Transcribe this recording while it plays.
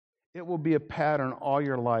It will be a pattern all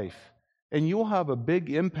your life. And you will have a big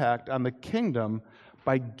impact on the kingdom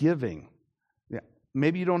by giving. Yeah,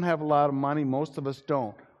 maybe you don't have a lot of money. Most of us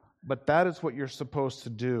don't. But that is what you're supposed to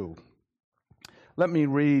do. Let me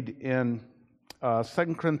read in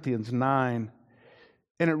 2 Corinthians 9.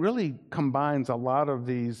 And it really combines a lot of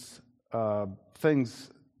these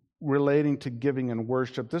things relating to giving and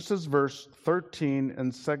worship. This is verse 13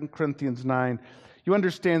 in 2 Corinthians 9. You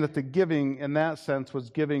understand that the giving in that sense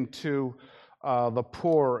was giving to the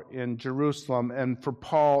poor in Jerusalem. And for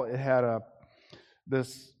Paul, it had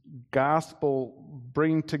this gospel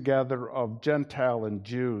bringing together of Gentile and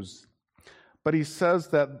Jews. But he says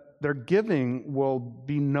that their giving will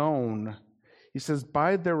be known. He says,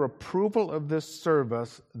 by their approval of this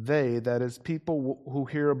service, they, that is people who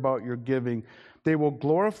hear about your giving, they will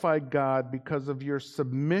glorify God because of your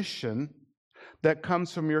submission that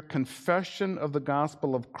comes from your confession of the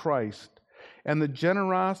gospel of Christ and the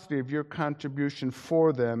generosity of your contribution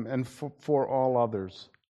for them and for all others.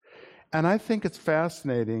 And I think it's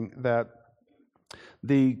fascinating that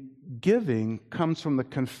the giving comes from the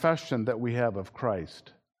confession that we have of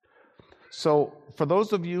Christ. So for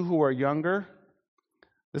those of you who are younger,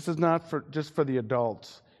 this is not just for the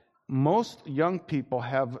adults. Most young people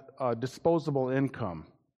have disposable income.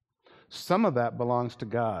 Some of that belongs to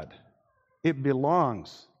God. It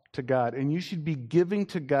belongs to God, and you should be giving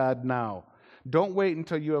to God now. Don't wait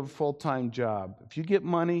until you have a full-time job. If you get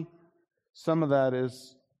money, some of that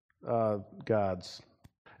is God's.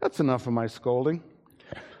 That's enough of my scolding.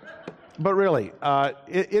 But really,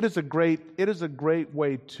 it is a great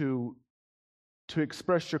way to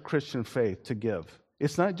express your Christian faith, to give.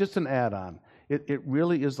 It's not just an add-on. It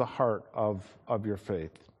really is the heart of your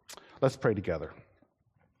faith. Let's pray together.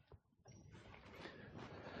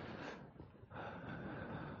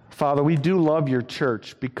 Father, we do love your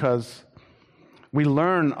church because we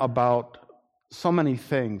learn about so many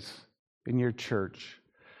things in your church.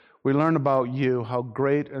 We learn about you, how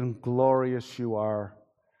great and glorious you are.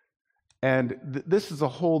 And this is a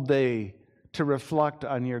whole day to reflect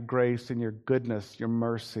on your grace and your goodness, your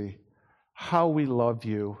mercy, how we love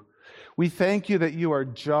you. We thank you that you are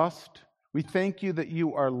just. We thank you that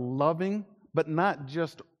you are loving, but not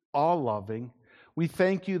just all loving. We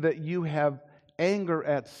thank you that you have anger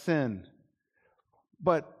at sin,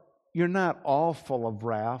 but you're not all full of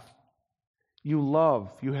wrath. You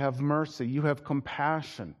love, you have mercy, you have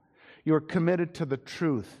compassion. You are committed to the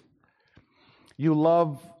truth. You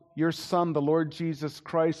love your Son, the Lord Jesus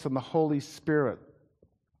Christ, and the Holy Spirit.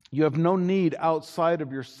 You have no need outside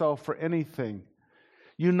of yourself for anything.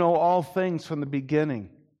 You know all things from the beginning.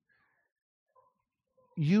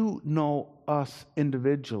 You know us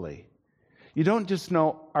individually. You don't just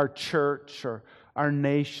know our church or our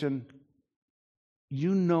nation.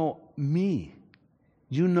 You know me.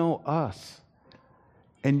 You know us.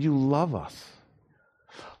 And you love us.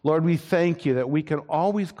 Lord, we thank you that we can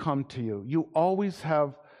always come to you. You always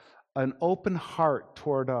have an open heart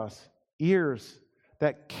toward us, ears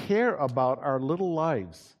that care about our little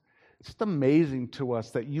lives. It's just amazing to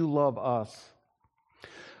us that you love us.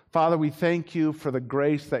 Father, we thank you for the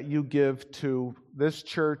grace that you give to this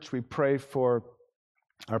church. We pray for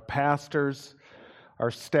our pastors,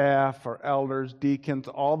 our staff, our elders, deacons,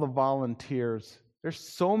 all the volunteers. There's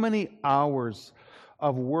so many hours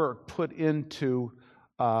of work put into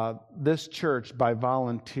this church by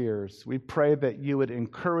volunteers. We pray that you would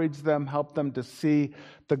encourage them, help them to see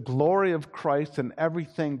the glory of Christ in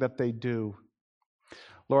everything that they do.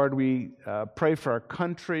 Lord, we pray for our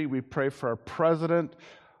country. We pray for our president,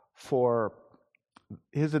 for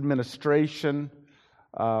his administration,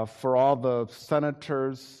 for all the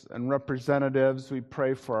senators and representatives. We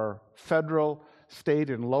pray for our federal,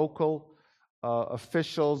 state, and local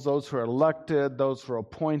officials, those who are elected, those who are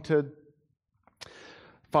appointed.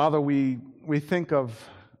 Father, we think of,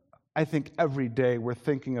 I think every day we're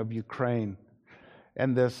thinking of Ukraine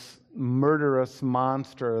and this murderous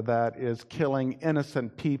monster that is killing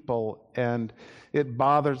innocent people, and it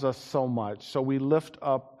bothers us so much. So we lift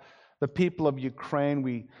up the people of Ukraine.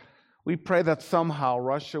 We pray that somehow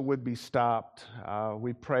Russia would be stopped.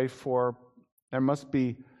 We pray there must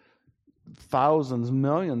be thousands,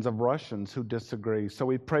 millions of Russians who disagree. So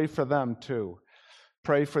we pray for them too.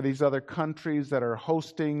 Pray for these other countries that are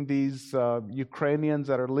hosting these Ukrainians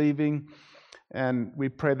that are leaving. And we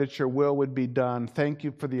pray that your will would be done. Thank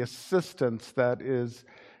you for the assistance that is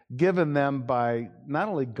given them by not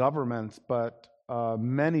only governments, but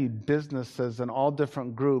many businesses and all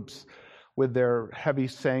different groups with their heavy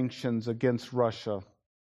sanctions against Russia.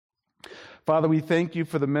 Father, we thank you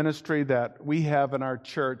for the ministry that we have in our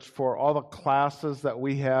church, for all the classes that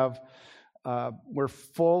we have we're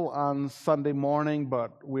full on Sunday morning,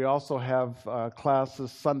 but we also have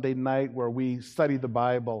classes Sunday night where we study the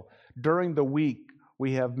Bible. During the week,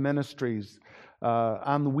 we have ministries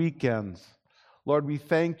on the weekends. Lord, we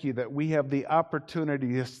thank you that we have the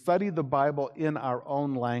opportunity to study the Bible in our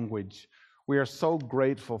own language. We are so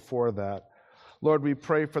grateful for that. Lord, we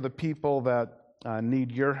pray for the people that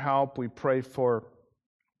need your help. We pray for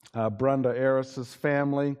Brenda Aris's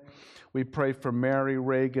family. We pray for Mary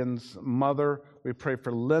Reagan's mother. We pray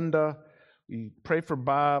for Linda. We pray for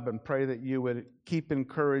Bob and pray that you would keep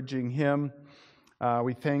encouraging him.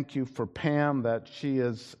 We thank you for Pam, that she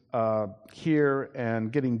is here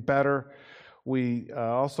and getting better. We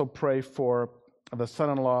also pray for the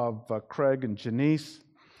son-in-law of Craig and Janice.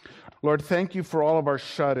 Lord, thank you for all of our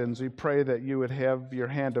shut-ins. We pray that you would have your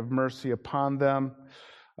hand of mercy upon them.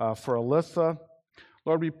 For Alyssa,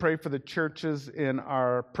 Lord, we pray for the churches in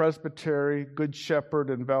our presbytery, Good Shepherd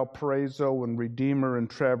in Valparaiso and Redeemer in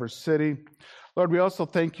Traverse City. Lord, we also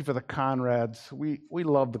thank you for the Conrads. We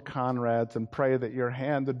love the Conrads and pray that your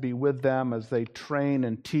hand would be with them as they train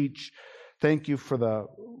and teach. Thank you for the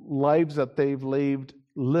lives that they've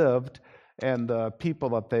lived and the people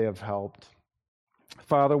that they have helped.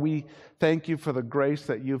 Father, we thank you for the grace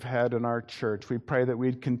that you've had in our church. We pray that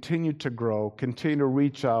we'd continue to grow, continue to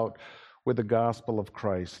reach out with the gospel of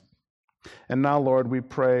Christ. And now, Lord, we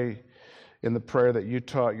pray in the prayer that you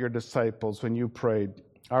taught your disciples when you prayed,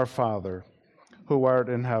 Our Father, who art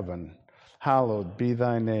in heaven, hallowed be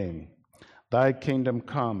thy name. Thy kingdom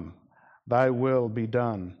come, thy will be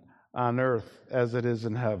done, on earth as it is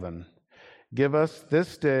in heaven. Give us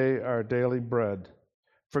this day our daily bread.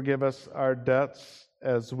 Forgive us our debts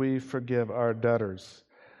as we forgive our debtors.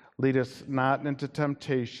 Lead us not into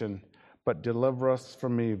temptation, but deliver us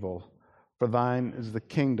from evil. For thine is the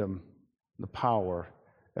kingdom, the power,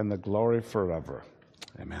 and the glory forever.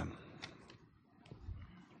 Amen.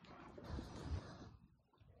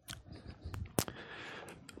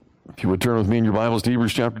 If you would turn with me in your Bibles to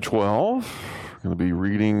Hebrews chapter 12, we're going to be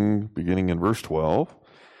reading beginning in verse 12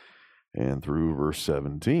 and through verse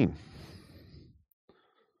 17.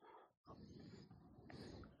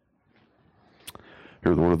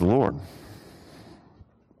 Hear the word of the Lord.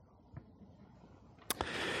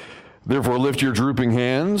 Therefore, lift your drooping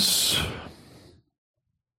hands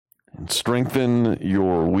and strengthen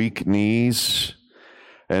your weak knees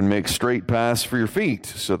and make straight paths for your feet,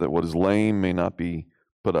 so that what is lame may not be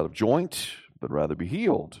put out of joint, but rather be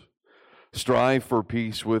healed. Strive for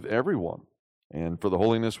peace with everyone, and for the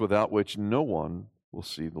holiness without which no one will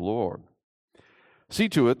see the Lord. See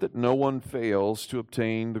to it that no one fails to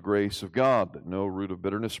obtain the grace of God, that no root of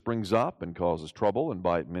bitterness springs up and causes trouble, and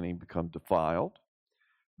by it many become defiled,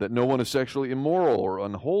 that no one is sexually immoral or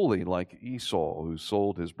unholy like Esau, who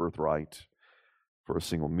sold his birthright for a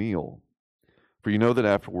single meal. For you know that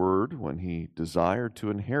afterward, when he desired to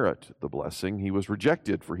inherit the blessing, he was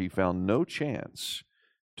rejected, for he found no chance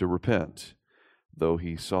to repent, though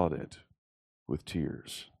he sought it with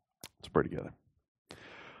tears. Let's pray together.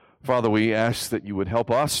 Father, we ask that you would help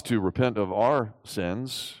us to repent of our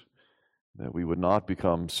sins, that we would not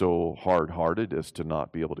become so hard-hearted as to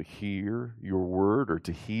not be able to hear your word or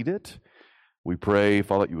to heed it. We pray,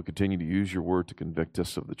 Father, that you would continue to use your word to convict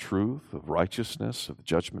us of the truth, of righteousness, of the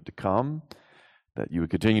judgment to come, that you would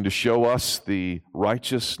continue to show us the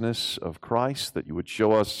righteousness of Christ, that you would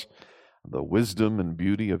show us the wisdom and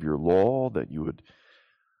beauty of your law, that you would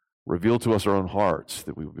reveal to us our own hearts,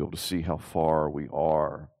 that we would be able to see how far we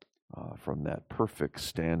are from that perfect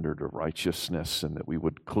standard of righteousness, and that we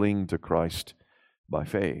would cling to Christ by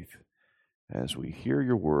faith. As we hear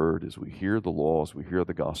your word, as we hear the law, as we hear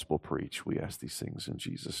the gospel preached, we ask these things in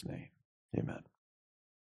Jesus' name. Amen.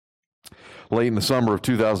 Late in the summer of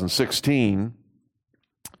 2016,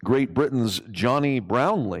 Great Britain's Johnny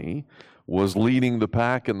Brownlee was leading the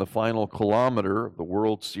pack in the final kilometer of the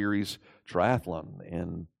World Series triathlon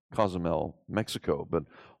in Cozumel, Mexico. But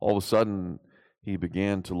all of a sudden, he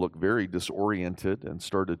began to look very disoriented and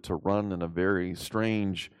started to run in a very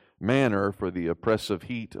strange manner, for the oppressive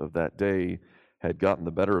heat of that day had gotten the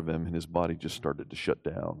better of him, and his body just started to shut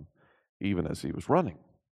down, even as he was running.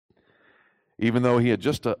 Even though he had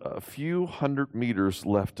just a few hundred meters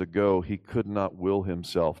left to go, he could not will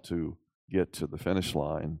himself to get to the finish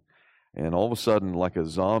line. And all of a sudden, like a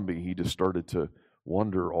zombie, he just started to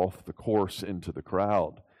wander off the course into the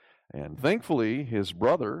crowd. And thankfully, his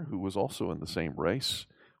brother, who was also in the same race,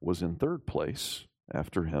 was in third place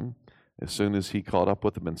after him. As soon as he caught up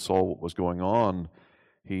with him and saw what was going on,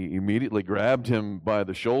 he immediately grabbed him by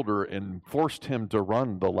the shoulder and forced him to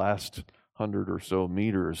run the last 100 or so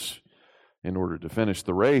meters in order to finish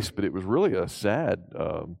the race. But it was really a sad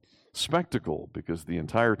spectacle, because the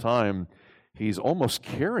entire time he's almost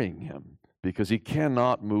carrying him because he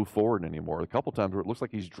cannot move forward anymore. A couple times where it looks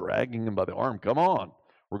like he's dragging him by the arm. Come on,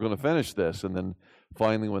 we're going to finish this. And then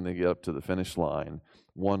finally, when they get up to the finish line,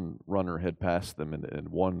 one runner had passed them and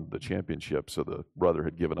won the championship, so the brother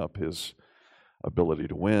had given up his ability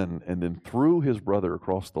to win, and then threw his brother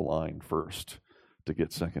across the line first to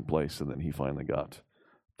get second place, and then he finally got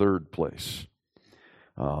third place.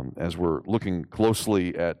 As we're looking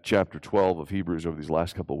closely at chapter 12 of Hebrews over these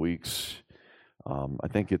last couple of weeks, I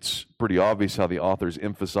think it's pretty obvious how the author is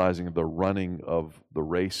emphasizing the running of the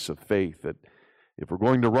race of faith, that if we're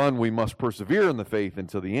going to run, we must persevere in the faith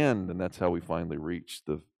until the end, and that's how we finally reach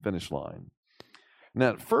the finish line. Now,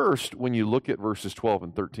 at first, when you look at verses 12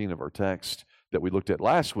 and 13 of our text that we looked at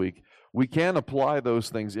last week, we can apply those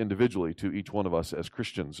things individually to each one of us as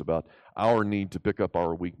Christians about our need to pick up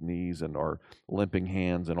our weak knees and our limping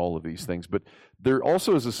hands and all of these things. But there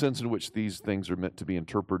also is a sense in which these things are meant to be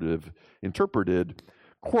interpreted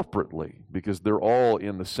corporately, because they're all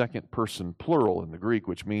in the second person plural in the Greek,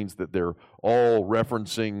 which means that they're all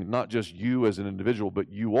referencing not just you as an individual,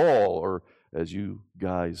 but you all, or as you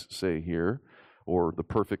guys say here, or the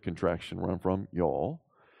perfect contraction where I'm from, y'all.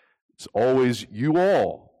 It's always you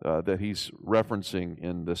all that he's referencing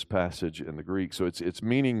in this passage in the Greek. So it's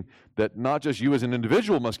meaning that not just you as an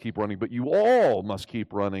individual must keep running, but you all must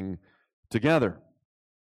keep running together.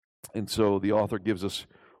 And so the author gives us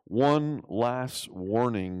one last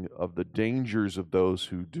warning of the dangers of those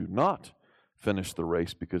who do not finish the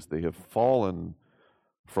race because they have fallen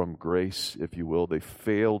from grace, if you will. They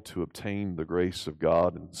failed to obtain the grace of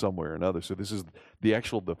God in some way or another. So this is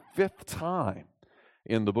the fifth time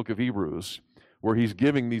in the book of Hebrews where he's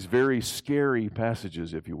giving these very scary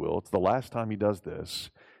passages, if you will. It's the last time he does this,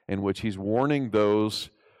 in which he's warning those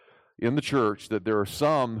in the church that there are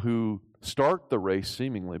some who start the race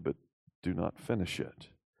seemingly but do not finish it.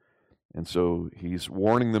 And so he's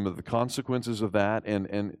warning them of the consequences of that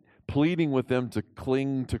and pleading with them to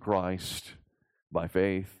cling to Christ by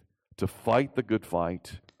faith, to fight the good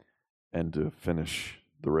fight, and to finish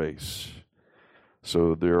the race.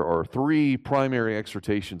 So there are three primary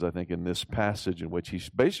exhortations, I think, in this passage in which he's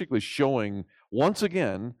basically showing, once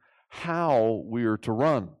again, how we are to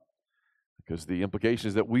run. Because the implication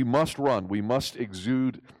is that we must run. We must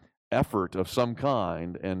exude effort of some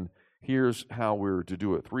kind, and here's how we're to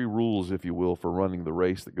do it. Three rules, if you will, for running the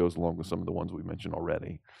race that goes along with some of the ones we mentioned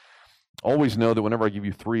already. Always know that whenever I give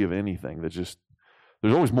you three of anything, there's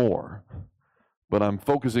always more. But I'm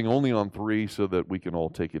focusing only on three so that we can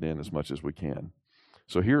all take it in as much as we can.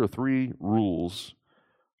 So here are three rules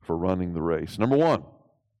for running the race. Number one,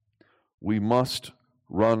 we must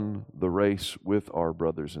run the race with our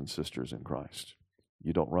brothers and sisters in Christ.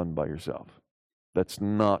 You don't run by yourself. That's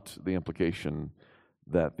not the implication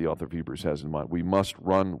that the author of Hebrews has in mind. We must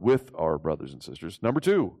run with our brothers and sisters. Number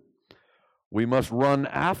two, we must run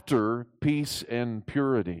after peace and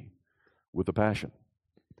purity with a passion.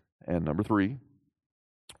 And number three,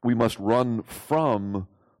 we must run from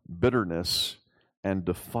bitterness and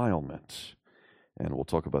defilement. And we'll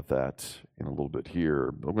talk about that in a little bit here.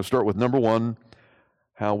 I'm going to start with number one,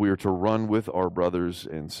 how we are to run with our brothers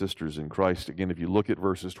and sisters in Christ. Again, if you look at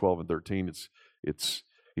verses 12 and 13,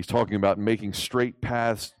 he's talking about making straight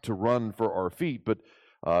paths to run for our feet. But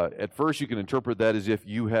at first you can interpret that as if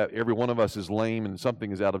every one of us is lame and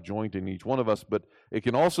something is out of joint in each one of us. But it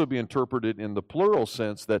can also be interpreted in the plural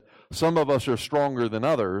sense that some of us are stronger than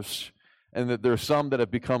others, and that there are some that have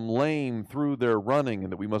become lame through their running,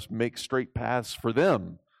 and that we must make straight paths for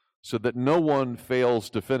them so that no one fails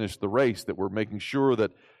to finish the race, that we're making sure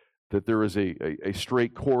that there is a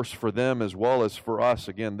straight course for them as well as for us.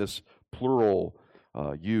 Again, this plural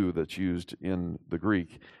you that's used in the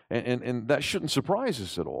Greek. And that shouldn't surprise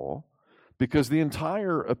us at all, because the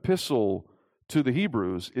entire epistle to the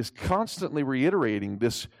Hebrews is constantly reiterating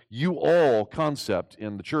this you all concept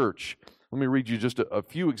in the church. Let me read you just a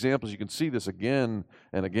few examples. You can see this again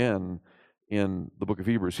and again in the book of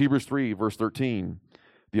Hebrews. Hebrews 3, verse 13,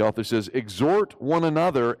 the author says, "Exhort one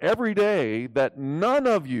another every day that none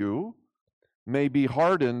of you may be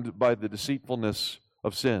hardened by the deceitfulness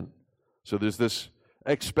of sin." So there's this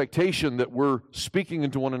expectation that we're speaking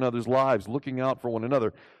into one another's lives, looking out for one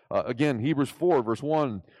another. Again, Hebrews 4, verse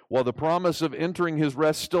 1, "While the promise of entering his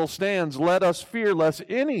rest still stands, let us fear lest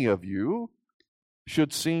any of you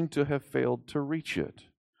should seem to have failed to reach it."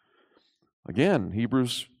 Again,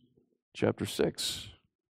 Hebrews chapter 6,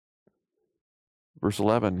 verse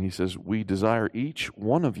 11, he says, "We desire each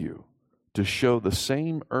one of you to show the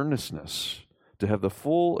same earnestness, to have the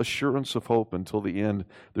full assurance of hope until the end."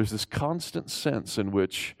 There's this constant sense in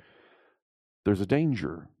which there's a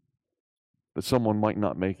danger that someone might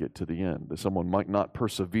not make it to the end, that someone might not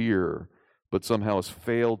persevere, but somehow has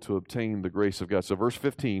failed to obtain the grace of God. So verse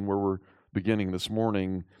 15, where we're beginning this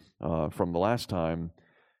morning from the last time,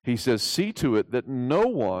 he says, see to it that no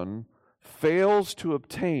one fails to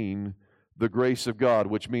obtain the grace of God,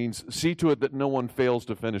 which means see to it that no one fails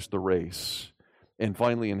to finish the race and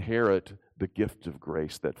finally inherit the gift of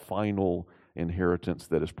grace, that final inheritance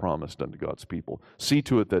that is promised unto God's people. See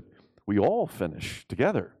to it that we all finish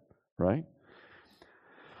together, right?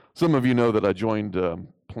 Some of you know that I joined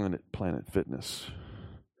Planet Fitness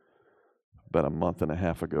about a month and a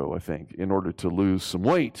half ago, I think, in order to lose some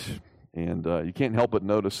weight. And you can't help but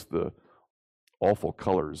notice the awful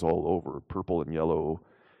colors all over, purple and yellow,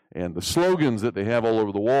 and the slogans that they have all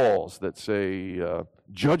over the walls that say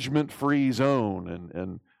judgment-free zone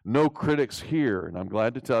and no critics here. And I'm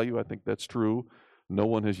glad to tell you, I think that's true. No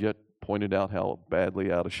one has yet pointed out how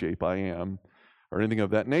badly out of shape I am or anything of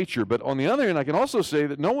that nature. But on the other hand, I can also say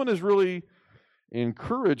that no one has really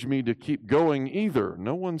encouraged me to keep going either.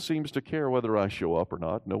 No one seems to care whether I show up or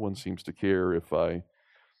not. No one seems to care if I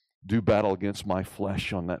do battle against my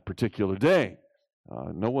flesh on that particular day.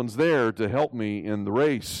 No one's there to help me in the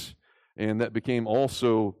race. And that became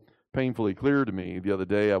also painfully clear to me. The other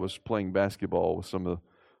day I was playing basketball with some of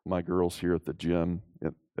my girls here at the gym,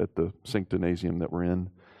 at the Synctonasium that we're in.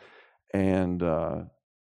 And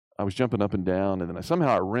I was jumping up and down, and then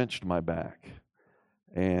somehow I wrenched my back.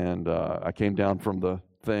 And I came down from the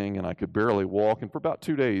thing, and I could barely walk. And for about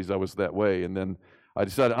 2 days I was that way. And then I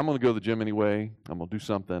decided I'm going to go to the gym anyway. I'm going to do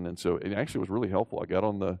something. And so it actually was really helpful. I got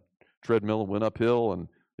on the treadmill and went uphill, and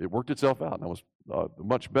it worked itself out. And I was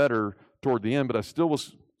much better toward the end, but I still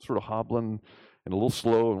was sort of hobbling and a little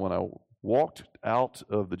slow. And when I walked out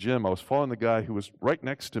of the gym, I was following the guy who was right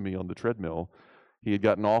next to me on the treadmill. He had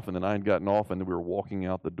gotten off, and then I had gotten off, and then we were walking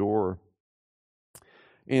out the door.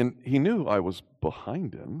 And he knew I was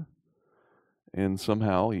behind him. And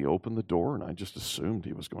somehow he opened the door, and I just assumed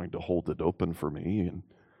he was going to hold it open for me. And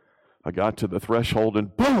I got to the threshold,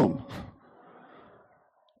 and boom!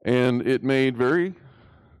 And it made very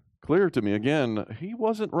clear to me again, he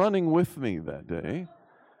wasn't running with me that day.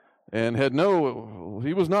 And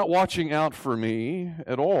he was not watching out for me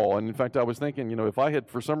at all. And in fact, I was thinking, if I had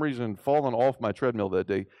for some reason fallen off my treadmill that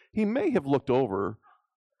day, he may have looked over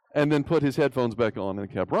and then put his headphones back on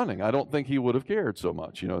and kept running. I don't think he would have cared so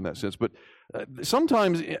much, in that sense. But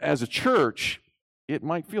sometimes as a church, it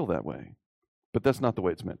might feel that way. But that's not the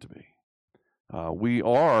way it's meant to be. We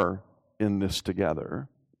are in this together.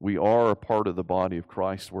 We are a part of the body of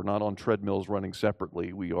Christ. We're not on treadmills running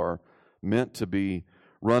separately. We are meant to be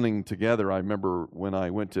running together. I remember when I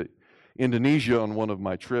went to Indonesia on one of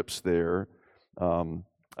my trips there,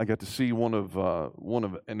 I got to see one of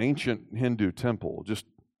an ancient Hindu temple, just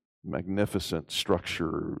magnificent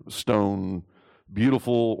structure, stone,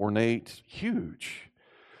 beautiful, ornate, huge.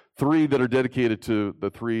 3 that are dedicated to the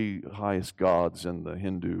 3 highest gods in the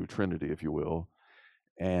Hindu Trinity, if you will.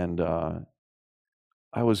 And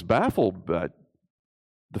I was baffled by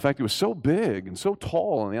the fact it was so big and so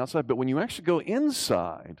tall on the outside, but when you actually go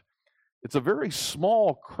inside, it's a very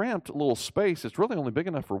small, cramped little space. It's really only big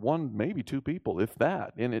enough for 1, maybe 2 people, if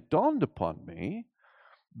that. And it dawned upon me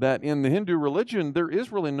that in the Hindu religion, there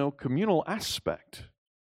is really no communal aspect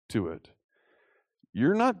to it.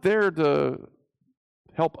 You're not there to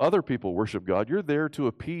help other people worship God. You're there to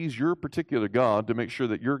appease your particular God, to make sure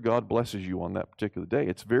that your God blesses you on that particular day.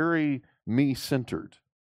 It's very me-centered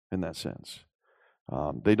in that sense.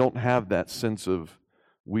 They don't have that sense of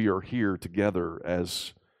we are here together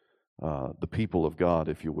as the people of God,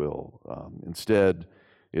 if you will. Instead,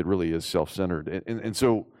 it really is self-centered. And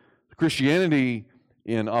so Christianity,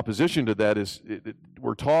 in opposition to that,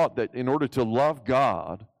 we're taught that in order to love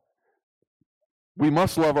God, we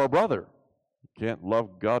must love our brother. You can't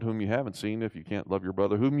love God whom you haven't seen if you can't love your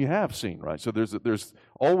brother whom you have seen, right? So there's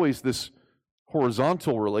always this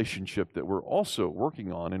horizontal relationship that we're also working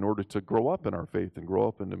on in order to grow up in our faith and grow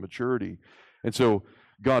up into maturity. And so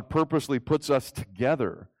God purposely puts us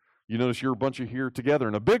together. You notice you're a bunch of here together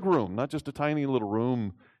in a big room, not just a tiny little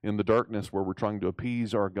room in the darkness where we're trying to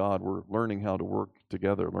appease our God. We're learning how to work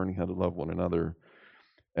together, learning how to love one another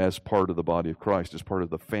as part of the body of Christ, as part of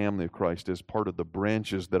the family of Christ, as part of the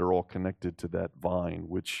branches that are all connected to that vine,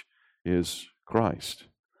 which is Christ.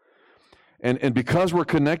 And because we're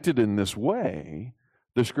connected in this way,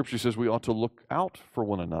 the Scripture says we ought to look out for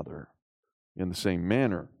one another in the same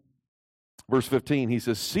manner. Verse 15, he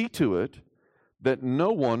says, see to it that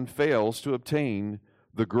no one fails to obtain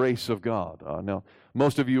the grace of God. Now,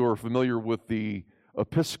 most of you are familiar with the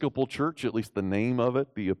Episcopal Church, at least the name of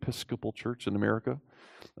it, the Episcopal Church in America.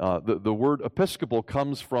 The word Episcopal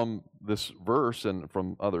comes from this verse and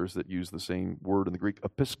from others that use the same word in the Greek,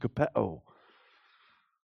 episkopeo.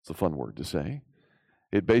 It's a fun word to say.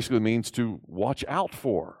 It basically means to watch out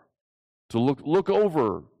for, to look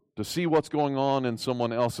over, to see what's going on in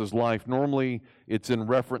someone else's life. Normally, it's in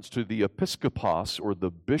reference to the episkopos, or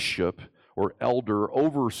the bishop, or elder,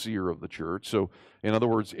 overseer of the church. So, in other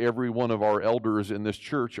words, every one of our elders in this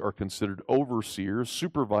church are considered overseers,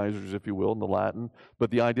 supervisors, if you will, in the Latin,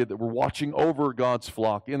 but the idea that we're watching over God's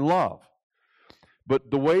flock in love.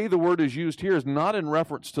 But the way the word is used here is not in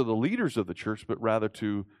reference to the leaders of the church, but rather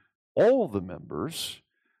to all the members,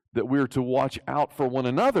 that we're to watch out for one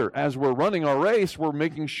another. As we're running our race, we're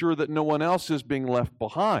making sure that no one else is being left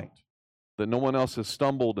behind, that no one else has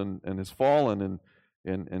stumbled and has fallen,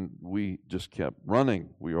 and we just kept running.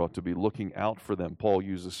 We ought to be looking out for them. Paul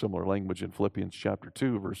uses similar language in Philippians chapter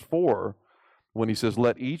 2, verse 4, when he says,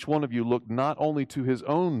 "Let each one of you look not only to his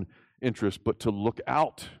own interest, but to look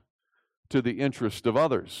out to the interest of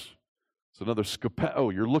others." It's another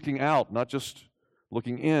skopeo. You're looking out, not just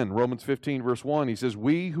looking in. Romans 15, verse 1, he says,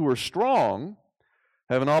 "We who are strong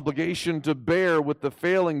have an obligation to bear with the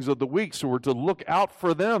failings of the weak," so we're to look out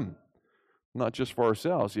for them, not just for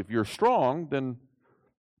ourselves. If you're strong, then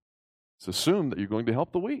it's assumed that you're going to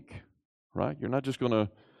help the weak, right? You're not just going to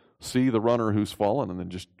see the runner who's fallen and then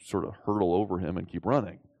just sort of hurtle over him and keep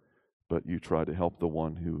running, but you try to help the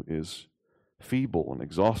one who is feeble and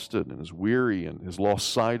exhausted and is weary and has lost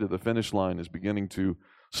sight of the finish line, is beginning to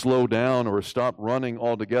slow down or stop running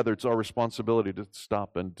altogether. It's our responsibility to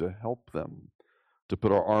stop and to help them, to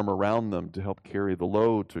put our arm around them, to help carry the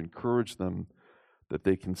load, to encourage them that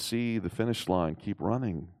they can see the finish line, keep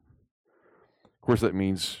running. Of course, that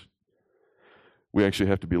means we actually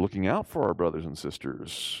have to be looking out for our brothers and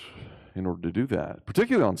sisters in order to do that,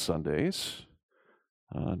 particularly on Sundays.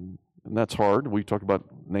 And that's hard. We talk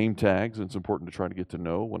about name tags, and it's important to try to get to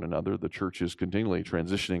know one another. The church is continually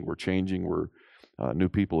transitioning. We're changing. New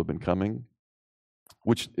people have been coming,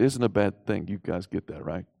 which isn't a bad thing. You guys get that,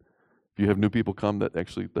 right? If you have new people come,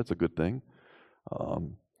 that's a good thing.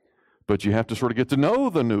 But you have to sort of get to know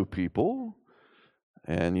the new people,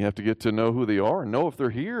 and you have to get to know who they are and know if they're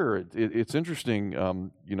here. It's interesting.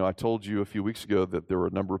 I told you a few weeks ago that there were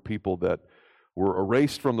a number of people that were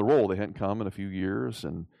erased from the roll. They hadn't come in a few years,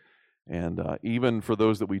 and even for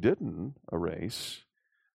those that we didn't erase,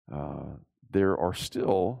 there are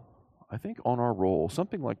still, I think, on our roll,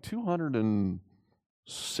 something like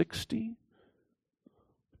 260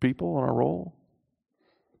 people on our roll.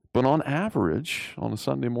 But on average, on a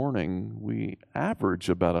Sunday morning, we average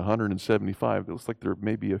about 175. It looks like there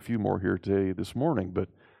may be a few more here today, this morning, but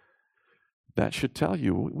that should tell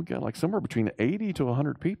you we got like somewhere between 80 to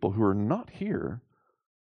 100 people who are not here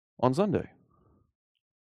on Sunday.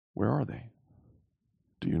 Where are they?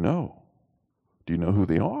 Do you know? Do you know who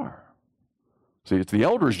they are? See, it's the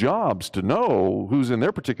elders' jobs to know who's in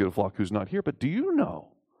their particular flock, who's not here, but do you know?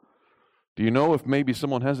 Do you know if maybe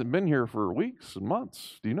someone hasn't been here for weeks and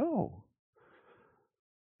months? Do you know?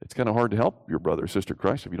 It's kind of hard to help your brother or sister in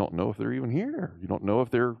Christ if you don't know if they're even here. You don't know if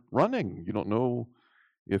they're running. You don't know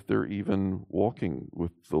if they're even walking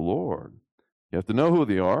with the Lord. You have to know who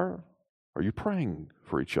they are. Are you praying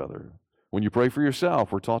for each other? When you pray for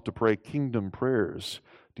yourself, we're taught to pray kingdom prayers.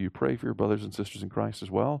 Do you pray for your brothers and sisters in Christ as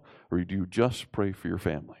well? Or do you just pray for your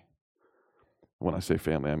family? When I say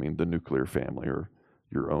family, I mean the nuclear family, or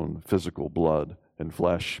your own physical blood and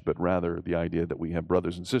flesh, but rather the idea that we have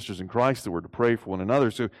brothers and sisters in Christ, that we're to pray for one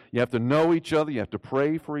another. So you have to know each other, you have to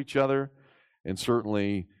pray for each other, and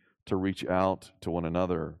certainly to reach out to one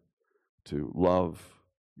another, to love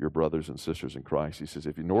your brothers and sisters in Christ. He says,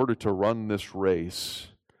 if in order to run this race,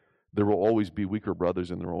 there will always be weaker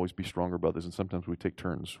brothers and there will always be stronger brothers, and sometimes we take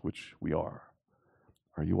turns, which we are.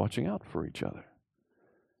 Are you watching out for each other?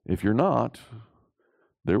 If you're not,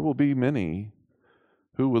 there will be many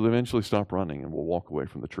who will eventually stop running and will walk away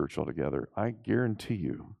from the church altogether. I guarantee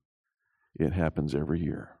you it happens every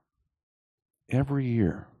year. Every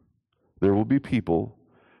year. There will be people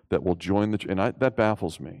that will join the church, and that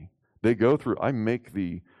baffles me. They go through, I make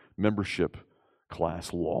the membership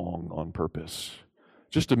class long on purpose,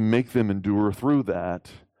 just to make them endure through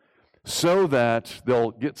that, so that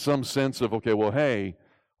they'll get some sense of, okay, well, hey,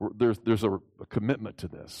 there's a commitment to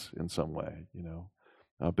this in some way, you know.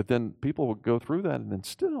 But then people will go through that, and then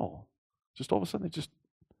still, just all of a sudden, they just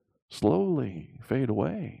slowly fade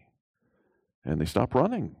away, and they stop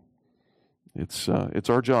running. It's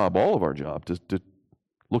our job, all of our job, to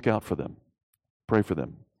look out for them, pray for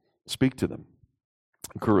them, speak to them,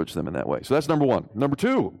 encourage them in that way. So that's number one. Number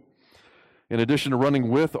two In addition to running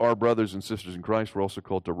with our brothers and sisters in Christ, we're also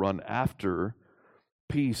called to run after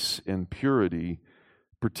peace and purity,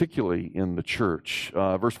 particularly in the church.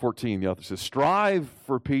 Verse 14, the author says, strive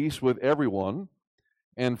for peace with everyone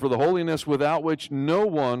and for the holiness without which no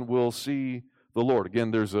one will see the Lord.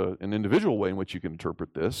 Again, there's an individual way in which you can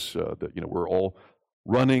interpret this, that we're all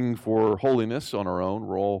running for holiness on our own.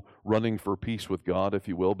 We're all running for peace with God, if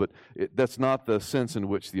you will, but that's not the sense in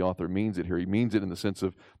which the author means it here. He means it in the sense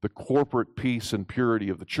of the corporate peace and purity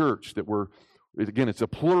of the church, that again, it's a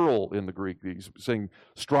plural in the Greek. He's saying,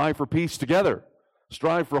 strive for peace together.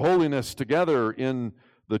 Strive for holiness together in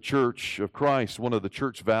the church of Christ. One of the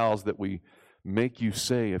church vows that we make you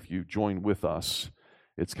say if you join with us.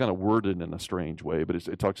 It's kind of worded in a strange way, but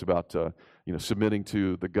it talks about submitting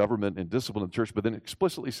to the government and discipline of the church, but then it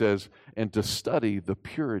explicitly says, and to study the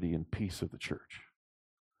purity and peace of the church.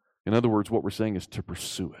 In other words, what we're saying is to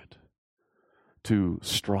pursue it, to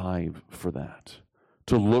strive for that,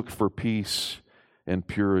 to look for peace and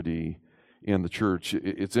purity in the church.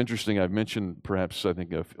 It's interesting, I've mentioned perhaps, I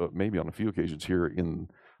think, maybe on a few occasions here in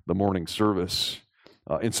the morning service.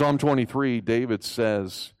 In Psalm 23, David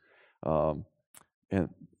says, and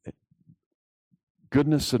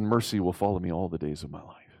goodness and mercy will follow me all the days of my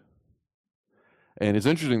life. And it's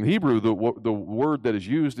interesting, in Hebrew, the word that is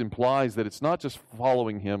used implies that it's not just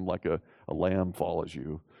following him like a lamb follows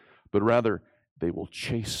you, but rather, they will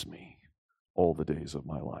chase me all the days of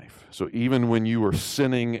my life. So even when you are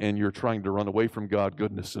sinning and you're trying to run away from God,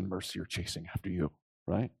 goodness and mercy are chasing after you,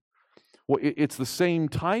 right? Well, it's the same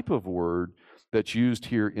type of word that's used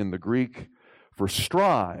here in the Greek for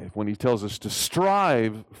strive, when he tells us to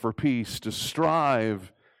strive for peace, to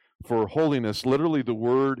strive for holiness. Literally, the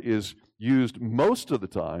word is used most of the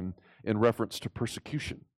time in reference to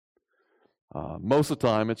persecution. Most of the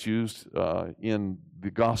time, it's used in the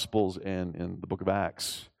Gospels and in the book of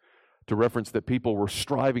Acts to reference that people were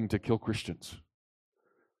striving to kill Christians.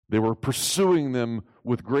 They were pursuing them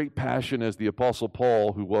with great passion, as the Apostle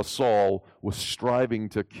Paul, who was Saul, was striving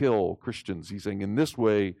to kill Christians. He's saying, in this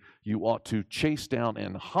way, you ought to chase down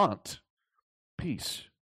and hunt peace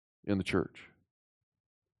in the church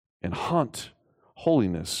and hunt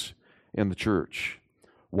holiness in the church.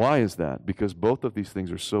 Why is that? Because both of these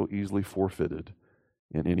things are so easily forfeited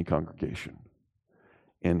in any congregation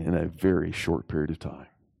and in a very short period of time.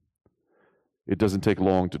 It doesn't take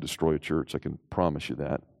long to destroy a church, I can promise you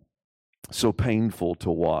that. So painful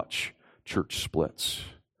to watch church splits.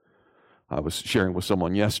 I was sharing with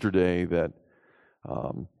someone yesterday that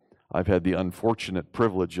I've had the unfortunate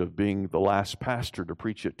privilege of being the last pastor to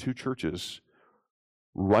preach at two churches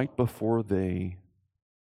right before they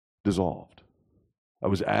dissolved. I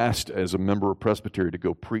was asked as a member of Presbytery to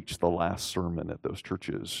go preach the last sermon at those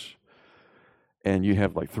churches. And you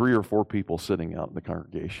have like 3 or 4 people sitting out in the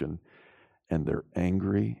congregation, and they're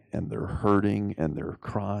angry, and they're hurting, and they're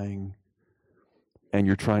crying. And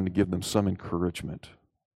you're trying to give them some encouragement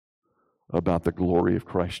about the glory of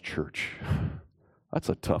Christ Church. That's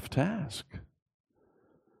a tough task.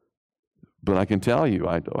 But I can tell you,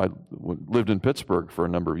 I lived in Pittsburgh for a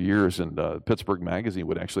number of years, and Pittsburgh Magazine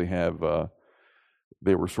would actually have,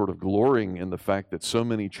 they were sort of glorying in the fact that so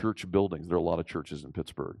many church buildings, there are a lot of churches in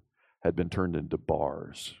Pittsburgh, had been turned into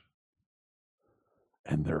bars.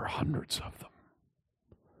 And there are hundreds of them.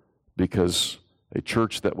 Because a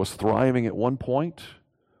church that was thriving at one point,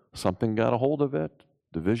 something got a hold of it,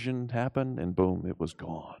 division happened, and boom, it was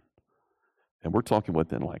gone. And we're talking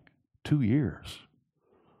within like 2 years.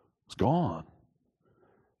 It's gone.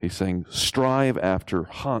 He's saying, strive after,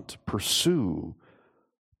 hunt, pursue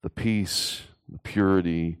the peace, the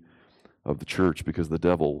purity of the church, because the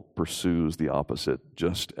devil pursues the opposite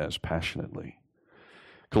just as passionately.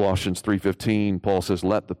 Colossians 3:15, Paul says,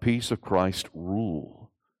 let the peace of Christ rule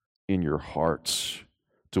in your hearts,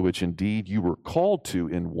 to which indeed you were called to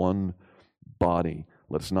in one body.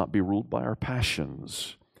 Let us not be ruled by our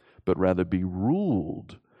passions, but rather be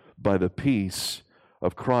ruled by the peace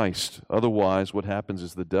of Christ. Otherwise, what happens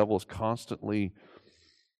is the devil is constantly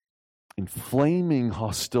inflaming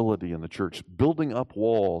hostility in the church, building up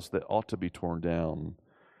walls that ought to be torn down.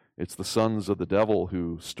 It's the sons of the devil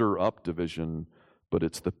who stir up division, but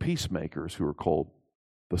it's the peacemakers who are called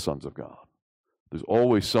the sons of God. There's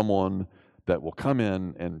always someone that will come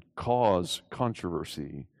in and cause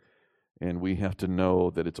controversy, and we have to know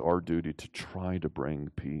that it's our duty to try to bring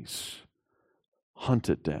peace. Hunt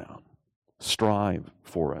it down. Strive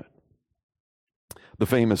for it. The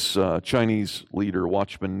famous Chinese leader,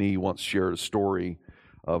 Watchman Nee, once shared a story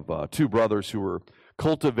of 2 brothers who were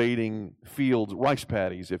cultivating fields, rice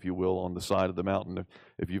paddies, if you will, on the side of the mountain.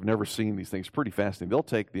 If you've never seen these things, pretty fascinating. They'll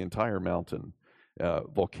take the entire mountain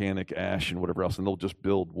volcanic ash and whatever else, and they'll just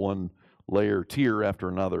build one tier after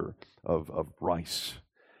another of rice.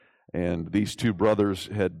 And these two brothers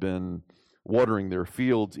had been watering their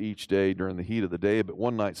fields each day during the heat of the day, but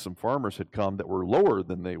one night some farmers had come that were lower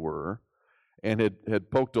than they were and had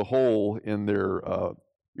poked a hole in their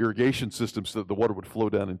irrigation system so that the water would flow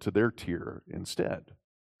down into their tier instead.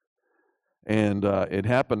 And it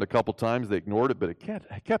happened a couple times. They ignored it, but it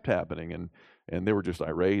kept happening, and they were just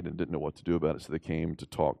irate and didn't know what to do about it, so they came to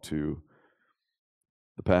talk to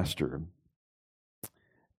the pastor.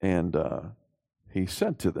 And he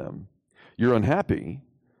said to them, "You're unhappy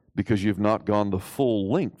because you've not gone the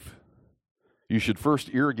full length. You should first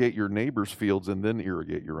irrigate your neighbor's fields and then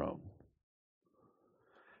irrigate your own."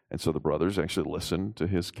 And so the brothers actually listened to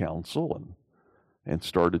his counsel and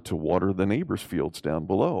started to water the neighbor's fields down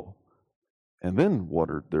below, and then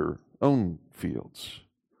watered their own fields.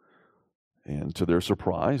 And to their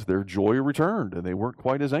surprise, their joy returned, and they weren't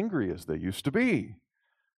quite as angry as they used to be.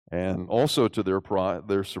 And also to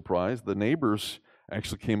their surprise, the neighbors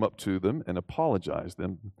actually came up to them and apologized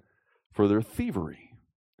them for their thievery,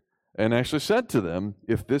 and actually said to them,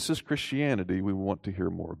 "If this is Christianity, we want to hear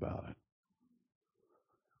more about it."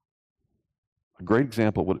 A great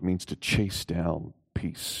example of what it means to chase down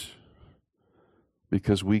peace,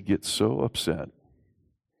 because we get so upset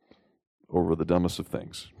over the dumbest of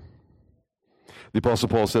things. The Apostle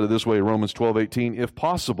Paul said it this way in Romans 12:18, "If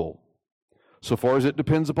possible, so far as it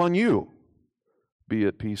depends upon you, be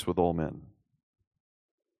at peace with all men."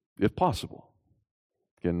 If possible.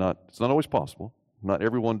 Again, it's not always possible. Not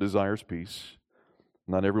everyone desires peace.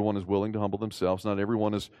 Not everyone is willing to humble themselves. Not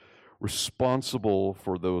everyone is responsible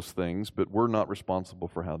for those things, but we're not responsible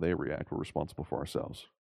for how they react. We're responsible for ourselves.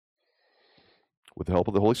 With the help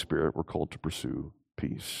of the Holy Spirit, we're called to pursue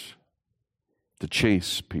peace, to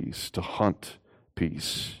chase peace, to hunt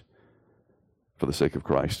peace for the sake of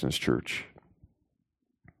Christ and His church.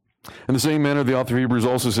 In the same manner, the author of Hebrews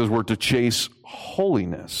also says we're to chase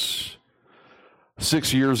holiness.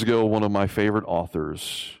 6 years ago, one of my favorite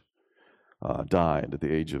authors died at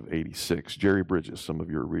the age of 86. Jerry Bridges. Some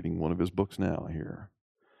of you are reading one of his books now here.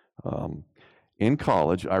 In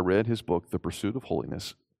college, I read his book, The Pursuit of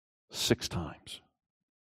Holiness, 6 times.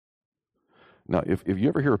 Now, if you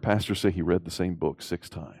ever hear a pastor say he read the same book 6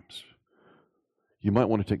 times, you might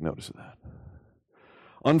want to take notice of that.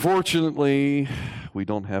 Unfortunately, we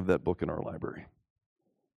don't have that book in our library.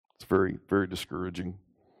 It's very, very discouraging.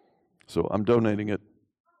 So I'm donating it.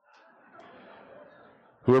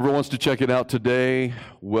 Whoever wants to check it out today,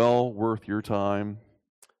 well worth your time.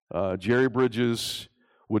 Jerry Bridges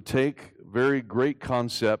would take very great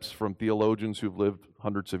concepts from theologians who've lived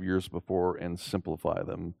hundreds of years before and simplify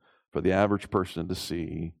them for the average person to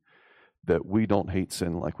see that we don't hate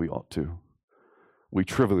sin like we ought to. We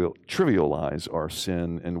trivialize our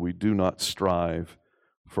sin, and we do not strive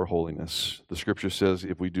for holiness. The Scripture says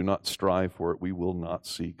if we do not strive for it, we will not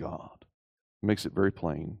see God. It makes it very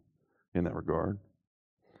plain in that regard.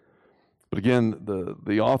 But again,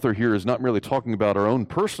 the author here is not merely talking about our own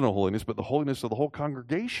personal holiness, but the holiness of the whole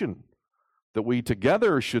congregation, that we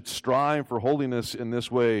together should strive for holiness in this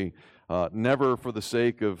way, never for the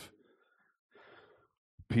sake of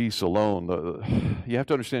peace alone. You have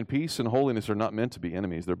to understand, peace and holiness are not meant to be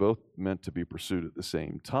enemies. They're both meant to be pursued at the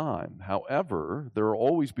same time. However, there will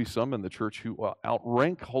always be some in the church who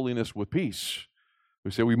outrank holiness with peace.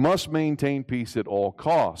 We say we must maintain peace at all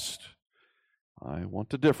cost. I want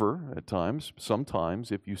to differ at times.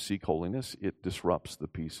 Sometimes, if you seek holiness, it disrupts the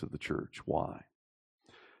peace of the church. Why?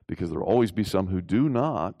 Because there will always be some who do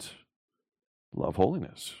not love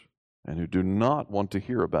holiness, and who do not want to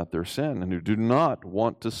hear about their sin, and who do not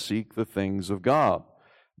want to seek the things of God.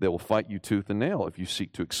 They will fight you tooth and nail if you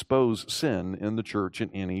seek to expose sin in the church in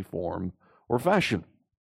any form or fashion.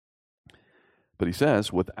 But he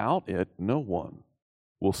says, without it, no one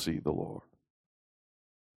will see the Lord.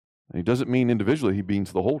 And he doesn't mean individually, he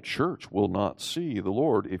means the whole church will not see the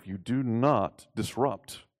Lord if you do not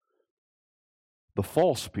disrupt the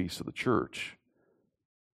false peace of the church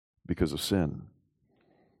because of sin.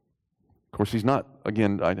 Of course, he's not,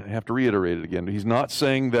 again, I have to reiterate it again, he's not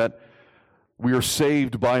saying that we are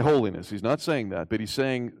saved by holiness. He's not saying that, but he's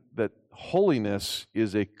saying that holiness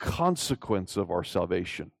is a consequence of our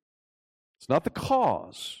salvation. It's not the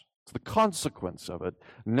cause, it's the consequence of it.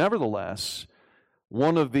 Nevertheless,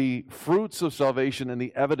 one of the fruits of salvation and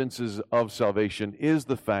the evidences of salvation is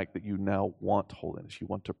the fact that you now want holiness. You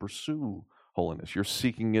want to pursue holiness. You're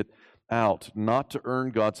seeking it out, not to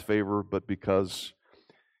earn God's favor, but because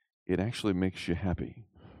it actually makes you happy.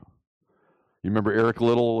 You remember Eric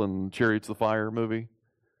Liddell in Chariots of Fire movie?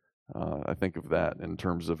 I think of that in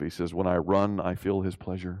terms of, he says, when I run, I feel his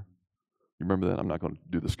pleasure. You remember that? I'm not going to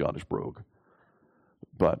do the Scottish brogue.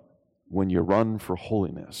 But when you run for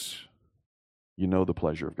holiness, you know the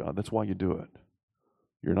pleasure of God. That's why you do it.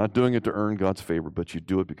 You're not doing it to earn God's favor, but you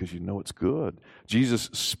do it because you know it's good. Jesus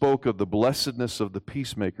spoke of the blessedness of the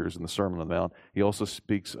peacemakers in the Sermon on the Mount. He also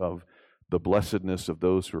speaks of the blessedness of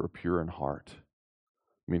those who are pure in heart,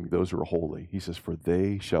 meaning those who are holy. He says, for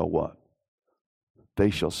they shall what?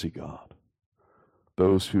 They shall see God.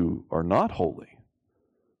 Those who are not holy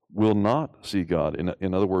will not see God.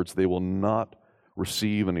 In other words, they will not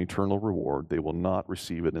receive an eternal reward. They will not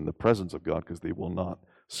receive it in the presence of God because they will not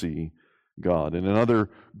see God. And another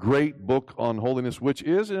great book on holiness, which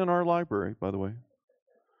is in our library, by the way,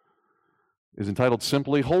 is entitled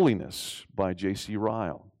Simply Holiness by J.C.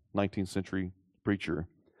 Ryle, 19th century preacher.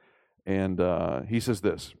 And he says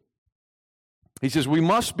this. He says, we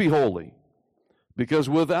must be holy because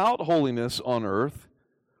without holiness on earth,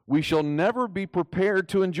 we shall never be prepared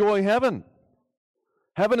to enjoy heaven.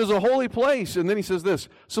 Heaven is a holy place. And then he says this,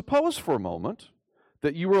 suppose for a moment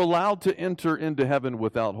that you were allowed to enter into heaven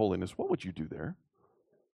without holiness. What would you do there?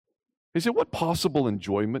 He said, what possible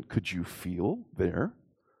enjoyment could you feel there?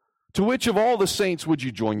 To which of all the saints would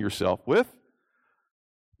you join yourself with?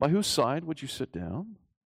 By whose side would you sit down?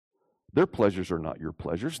 Their pleasures are not your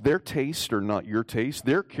pleasures. Their tastes are not your taste.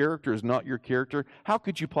 Their character is not your character. How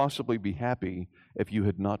could you possibly be happy if you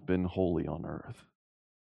had not been holy on earth?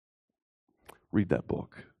 Read that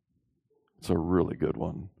book. It's a really good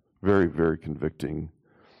one. Very, very convicting.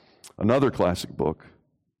 Another classic book,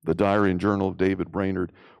 The Diary and Journal of David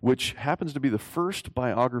Brainerd, which happens to be the first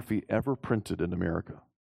biography ever printed in America.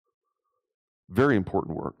 Very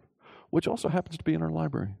important work, which also happens to be in our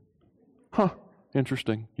library.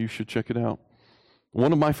 Interesting. You should check it out.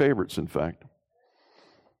 One of my favorites, in fact.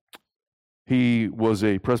 He was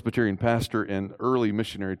a Presbyterian pastor and early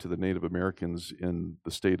missionary to the Native Americans in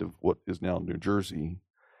the state of what is now New Jersey.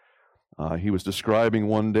 He was describing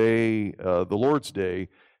one day, the Lord's Day,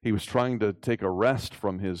 he was trying to take a rest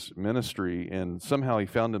from his ministry, and somehow he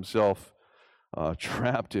found himself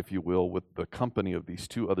trapped, if you will, with the company of these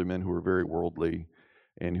two other men who were very worldly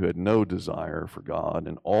and who had no desire for God,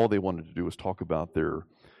 and all they wanted to do was talk about their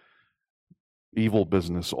evil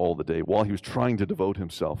business all the day while he was trying to devote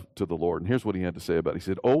himself to the Lord. And here's what he had to say about it. He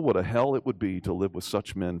said, oh, what a hell it would be to live with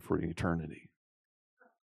such men for eternity.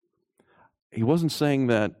 He wasn't saying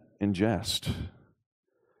that in jest.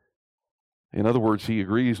 In other words, he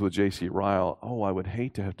agrees with J.C. Ryle, oh, I would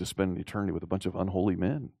hate to have to spend an eternity with a bunch of unholy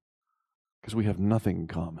men because we have nothing in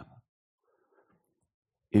common.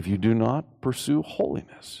 If you do not pursue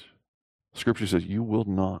holiness, Scripture says you will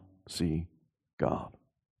not see God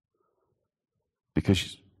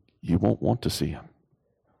because you won't want to see Him,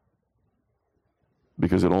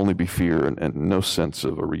 because it'll only be fear and no sense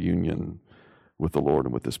of a reunion with the Lord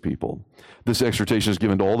and with His people. This exhortation is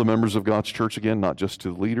given to all the members of God's church, again, not just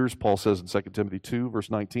to the leaders. Paul says in 2 Timothy 2, verse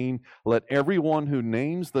 19, let everyone who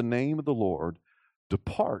names the name of the Lord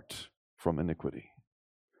depart from iniquity.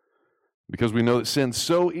 Because we know that sin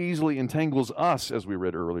so easily entangles us, as we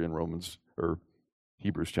read earlier in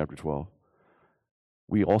Hebrews chapter 12.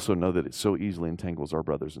 We also know that it so easily entangles our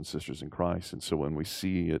brothers and sisters in Christ. And so when we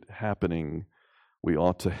see it happening, we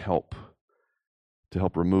ought to help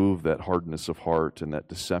remove that hardness of heart and that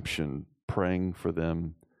deception, praying for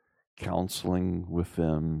them, counseling with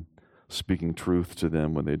them, speaking truth to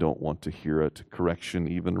them when they don't want to hear it, correction,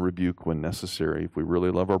 even rebuke when necessary. If we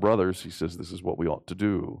really love our brothers, he says this is what we ought to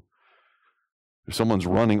do. If someone's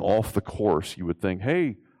running off the course, you would think,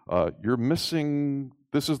 hey, you're missing,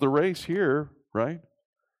 this is the race here, right?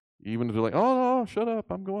 Even if they're like, oh, no, shut up,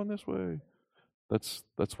 I'm going this way. That's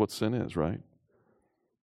what sin is, right?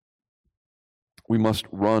 We must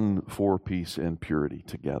run for peace and purity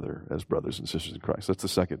together as brothers and sisters in Christ. That's the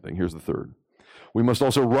second thing. Here's the third. We must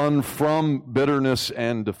also run from bitterness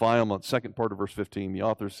and defilement. Second part of verse 15, the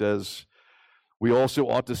author says, we also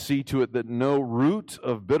ought to see to it that no root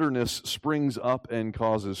of bitterness springs up and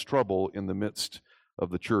causes trouble in the midst of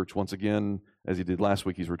the church. Once again, as he did last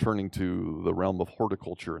week, he's returning to the realm of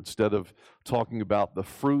horticulture. Instead of talking about the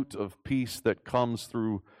fruit of peace that comes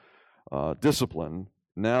through discipline,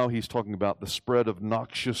 now he's talking about the spread of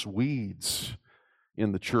noxious weeds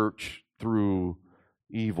in the church through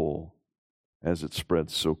evil as it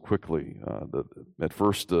spreads so quickly. At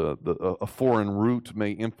first, a foreign root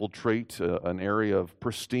may infiltrate an area of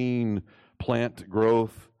pristine plant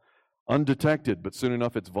growth undetected, but soon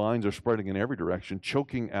enough its vines are spreading in every direction,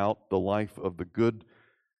 choking out the life of the good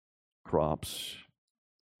crops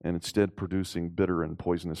and instead producing bitter and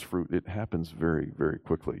poisonous fruit. It happens very, very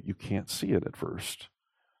quickly. You can't see it at first.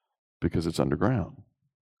 because it's underground.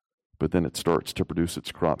 But then it starts to produce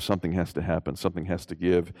its crop. Something has to happen. Something has to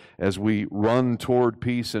give. As we run toward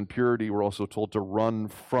peace and purity, we're also told to run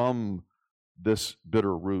from this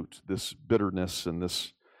bitter root, this bitterness and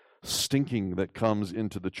this stinking that comes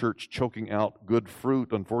into the church, choking out good fruit.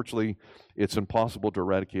 Unfortunately, it's impossible to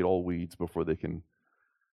eradicate all weeds before they can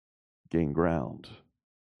gain ground.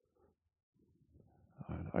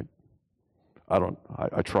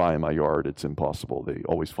 I try in my yard. It's impossible. They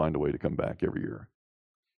always find a way to come back every year.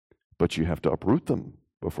 But you have to uproot them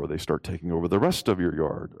before they start taking over the rest of your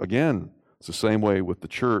yard. Again, it's the same way with the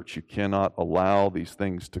church. You cannot allow these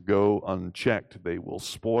things to go unchecked. They will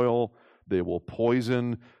spoil, they will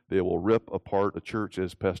poison, they will rip apart a church,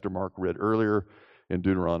 as Pastor Mark read earlier in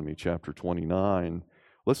Deuteronomy chapter 29.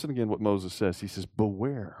 Listen again what Moses says. He says,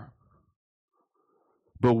 beware.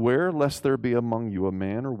 Beware lest there be among you a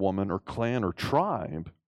man or woman or clan or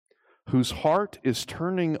tribe whose heart is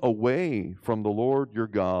turning away from the Lord your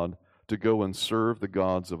God to go and serve the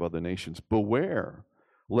gods of other nations. Beware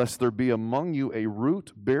lest there be among you a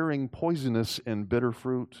root bearing poisonous and bitter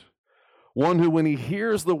fruit. One who, when he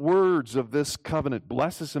hears the words of this covenant,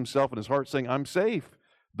 blesses himself in his heart, saying, I'm safe,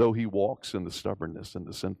 though he walks in the stubbornness and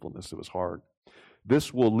the sinfulness of his heart.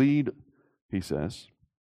 This will lead, he says,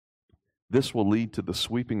 this will lead to the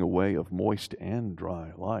sweeping away of moist and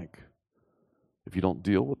dry alike. If you don't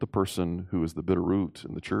deal with the person who is the bitter root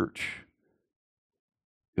in the church,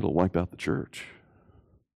 it'll wipe out the church.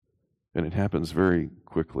 And it happens very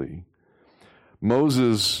quickly.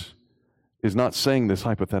 Moses is not saying this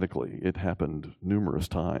hypothetically. It happened numerous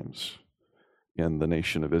times in the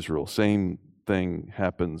nation of Israel. Same thing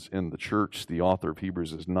happens in the church. The author of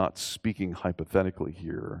Hebrews is not speaking hypothetically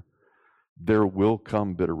here. There will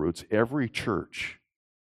come bitter roots. Every church,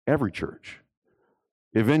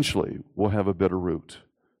 eventually will have a bitter root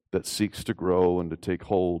that seeks to grow and to take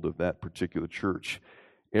hold of that particular church.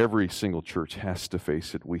 Every single church has to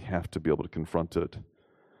face it. We have to be able to confront it.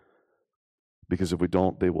 Because if we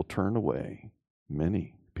don't, they will turn away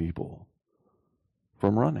many people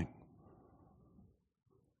from running,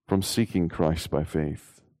 from seeking Christ by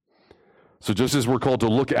faith. So just as we're called to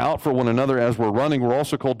look out for one another as we're running, we're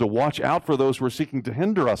also called to watch out for those who are seeking to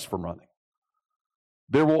hinder us from running.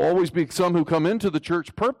 There will always be some who come into the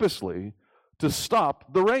church purposely to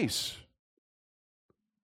stop the race,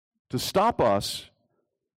 to stop us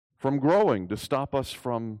from growing, to stop us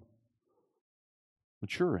from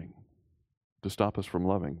maturing, to stop us from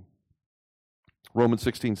loving. Romans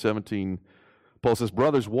 16:17, Paul says,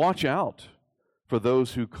 brothers, watch out for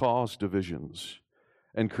those who cause divisions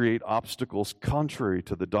and create obstacles contrary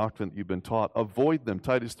to the doctrine that you've been taught. Avoid them.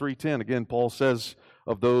 Titus 3:10, again, Paul says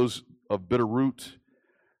of those of bitter root,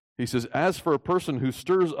 he says, as for a person who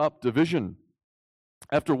stirs up division,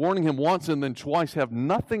 after warning him once and then twice, have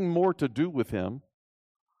nothing more to do with him.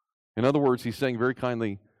 In other words, he's saying very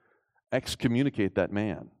kindly, excommunicate that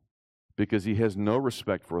man, because he has no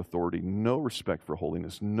respect for authority, no respect for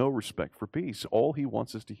holiness, no respect for peace. All he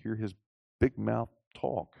wants is to hear his big mouth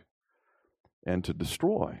talk and to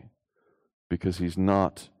destroy, because he's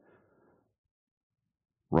not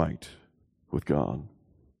right with God.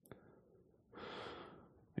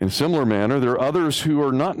 In a similar manner, there are others who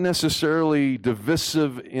are not necessarily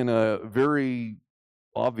divisive in a very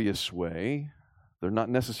obvious way. They're not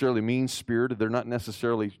necessarily mean-spirited. They're not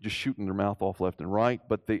necessarily just shooting their mouth off left and right,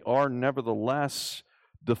 but they are nevertheless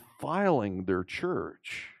defiling their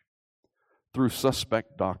church through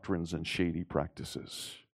suspect doctrines and shady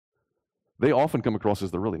practices. They often come across as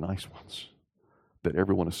the really nice ones that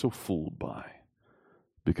everyone is so fooled by,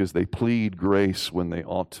 because they plead grace when they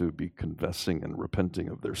ought to be confessing and repenting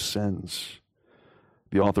of their sins.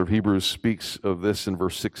 The author of Hebrews speaks of this in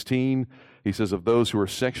verse 16. He says, of those who are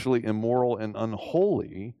sexually immoral and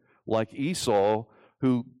unholy, like Esau,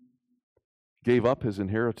 who gave up his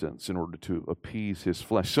inheritance in order to appease his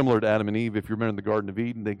flesh. Similar to Adam and Eve, if you remember in the Garden of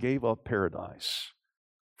Eden, they gave up paradise.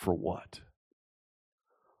 For what?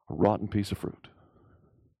 A rotten piece of fruit.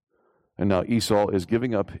 And now Esau is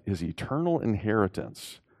giving up his eternal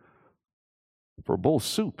inheritance for a bowl of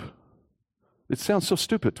soup. It sounds so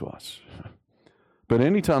stupid to us. But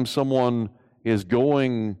anytime someone is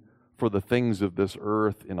going for the things of this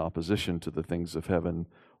earth in opposition to the things of heaven,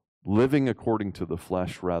 living according to the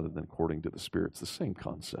flesh rather than according to the Spirit, it's the same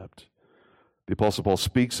concept. The Apostle Paul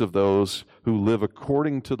speaks of those who live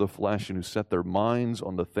according to the flesh and who set their minds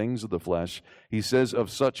on the things of the flesh. He says of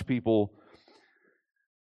such people,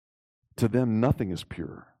 to them nothing is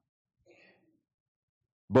pure.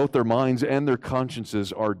 Both their minds and their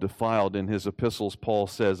consciences are defiled. In his epistles, Paul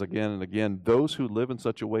says again and again, those who live in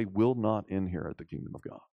such a way will not inherit the kingdom of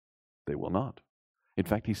God. They will not. In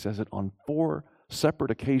fact, he says it on 4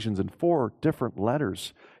 separate occasions in 4 different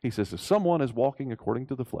letters. He says, if someone is walking according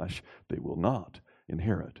to the flesh, they will not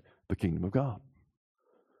inherit the kingdom of God.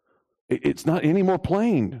 It's not any more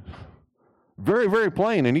plain. Very, very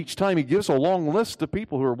plain. And each time he gives a long list of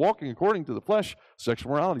people who are walking according to the flesh,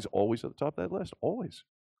 sexual morality is always at the top of that list. Always.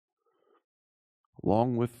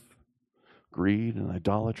 Along with greed and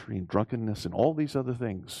idolatry and drunkenness and all these other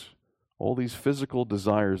things. All these physical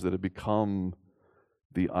desires that have become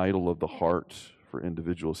the idol of the heart for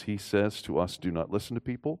individuals. He says to us, do not listen to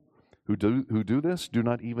people who do this. Do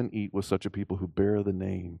not even eat with such a people who bear the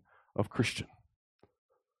name of Christian,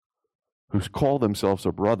 who call themselves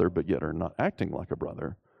a brother but yet are not acting like a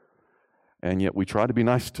brother, and yet we try to be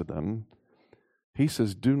nice to them. He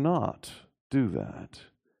says, do not do that.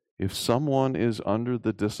 If someone is under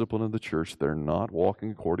the discipline of the church, they're not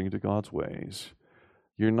walking according to God's ways,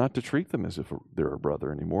 you're not to treat them as if they're a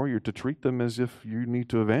brother anymore. You're to treat them as if you need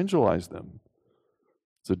to evangelize them.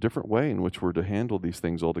 It's a different way in which we're to handle these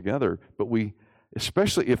things altogether. But we,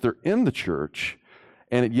 especially if they're in the church,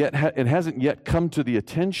 and it hasn't yet come to the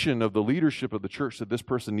attention of the leadership of the church that this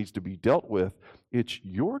person needs to be dealt with, it's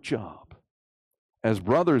your job as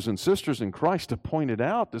brothers and sisters in Christ to point it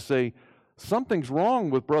out, to say, something's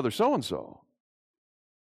wrong with brother so-and-so.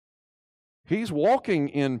 He's walking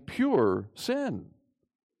in pure sin.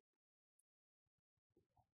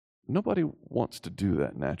 Nobody wants to do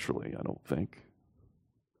that naturally, I don't think.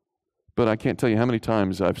 But I can't tell you how many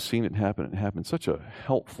times I've seen it happen. It happens in such a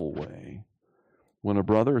helpful way. When a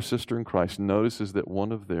brother or sister in Christ notices that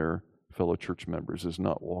one of their fellow church members is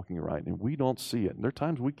not walking right, and we don't see it. And there are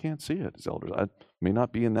times we can't see it as elders. I may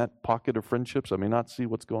not be in that pocket of friendships. I may not see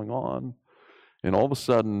what's going on. And all of a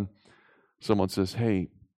sudden, someone says, hey,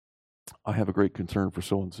 I have a great concern for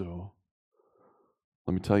so-and-so.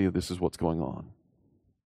 Let me tell you, this is what's going on.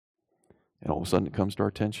 And all of a sudden it comes to our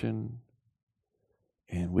attention,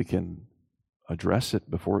 and we can address it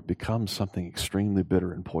before it becomes something extremely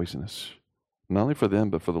bitter and poisonous. Not only for them,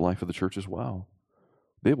 but for the life of the church as well.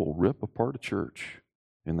 They will rip apart a church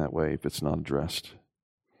in that way if it's not addressed.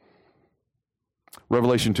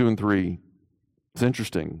 Revelation 2 and 3. It's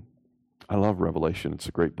interesting. I love Revelation. It's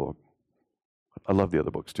a great book. I love the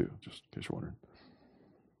other books too, just in case you're wondering.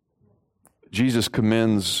 Jesus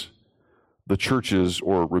commends the churches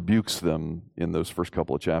or rebukes them in those first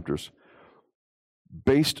couple of chapters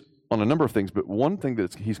based on a number of things, but one thing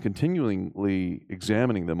that he's continually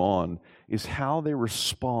examining them on is how they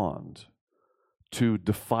respond to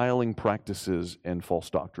defiling practices and false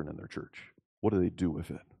doctrine in their church. What do they do with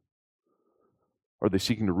it? Are they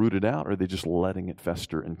seeking to root it out, or are they just letting it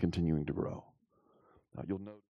fester and continuing to grow? You'll note